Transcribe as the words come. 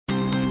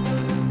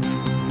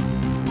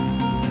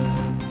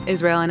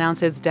Israel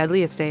announces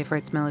deadliest day for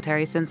its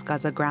military since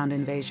Gaza ground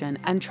invasion,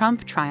 and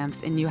Trump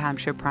triumphs in New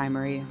Hampshire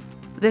primary.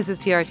 This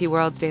is TRT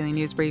World's daily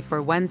news brief for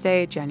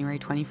Wednesday, January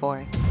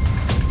 24th.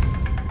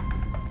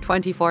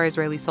 24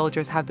 Israeli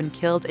soldiers have been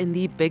killed in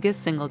the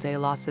biggest single-day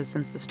losses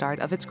since the start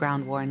of its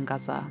ground war in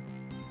Gaza.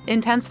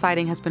 Intense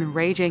fighting has been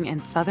raging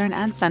in southern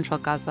and central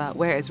Gaza,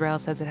 where Israel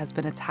says it has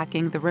been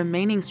attacking the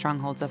remaining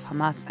strongholds of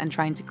Hamas and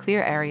trying to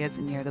clear areas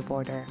near the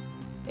border.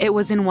 It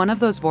was in one of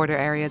those border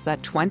areas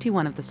that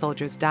 21 of the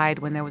soldiers died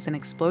when there was an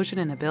explosion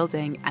in a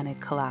building and it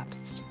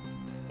collapsed.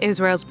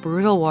 Israel's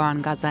brutal war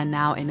on Gaza,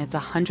 now in its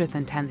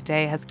 110th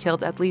day, has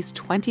killed at least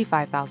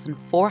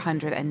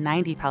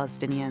 25,490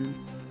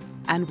 Palestinians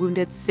and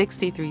wounded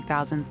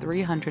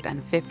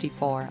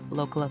 63,354,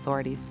 local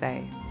authorities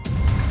say.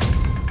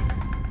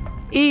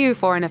 EU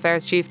Foreign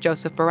Affairs Chief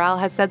Josep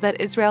Borrell has said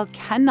that Israel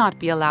cannot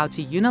be allowed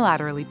to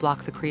unilaterally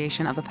block the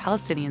creation of a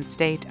Palestinian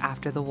state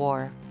after the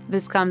war.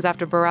 This comes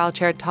after Borrell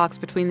chaired talks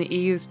between the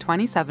EU's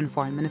 27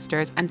 foreign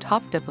ministers and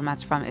top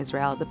diplomats from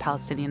Israel, the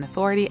Palestinian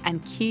Authority,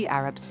 and key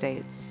Arab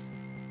states.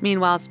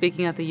 Meanwhile,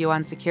 speaking at the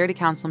UN Security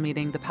Council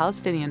meeting, the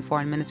Palestinian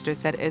foreign minister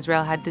said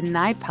Israel had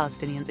denied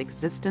Palestinians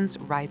existence,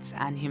 rights,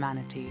 and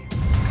humanity.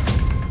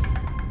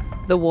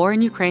 The war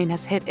in Ukraine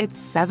has hit its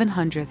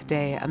 700th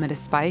day amid a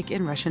spike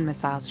in Russian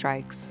missile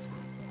strikes.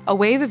 A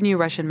wave of new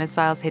Russian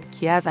missiles hit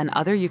Kiev and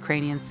other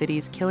Ukrainian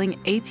cities, killing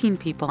 18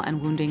 people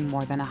and wounding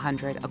more than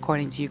 100,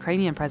 according to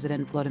Ukrainian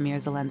President Volodymyr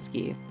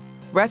Zelenskyy.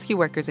 Rescue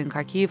workers in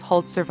Kharkiv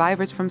hauled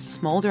survivors from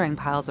smoldering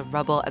piles of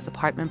rubble as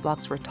apartment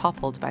blocks were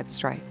toppled by the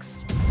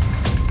strikes.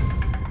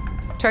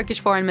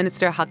 Turkish Foreign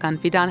Minister Hakan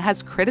Fidan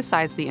has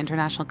criticized the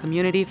international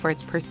community for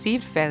its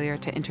perceived failure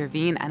to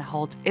intervene and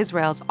halt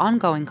Israel's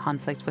ongoing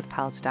conflict with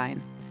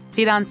Palestine.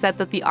 Fidan said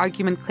that the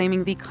argument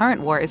claiming the current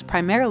war is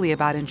primarily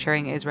about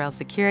ensuring Israel's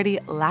security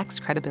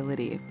lacks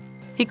credibility.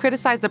 He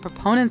criticized the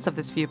proponents of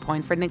this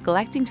viewpoint for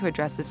neglecting to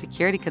address the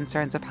security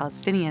concerns of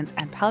Palestinians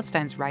and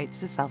Palestine's right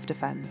to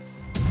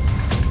self-defense.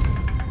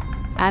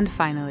 And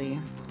finally,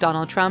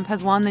 Donald Trump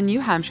has won the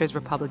New Hampshire's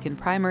Republican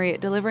primary,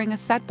 delivering a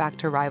setback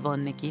to rival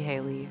Nikki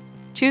Haley.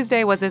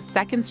 Tuesday was his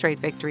second straight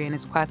victory in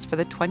his quest for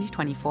the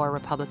 2024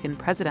 Republican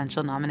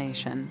presidential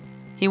nomination.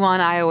 He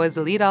won Iowa's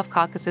leadoff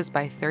caucuses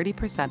by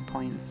 30%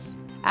 points.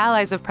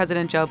 Allies of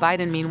President Joe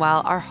Biden,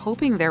 meanwhile, are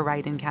hoping their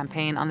write-in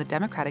campaign on the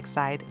Democratic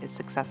side is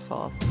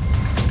successful.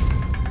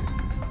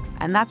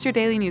 And that's your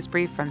daily news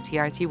brief from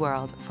TRT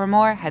World. For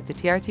more, head to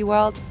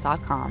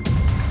trtworld.com.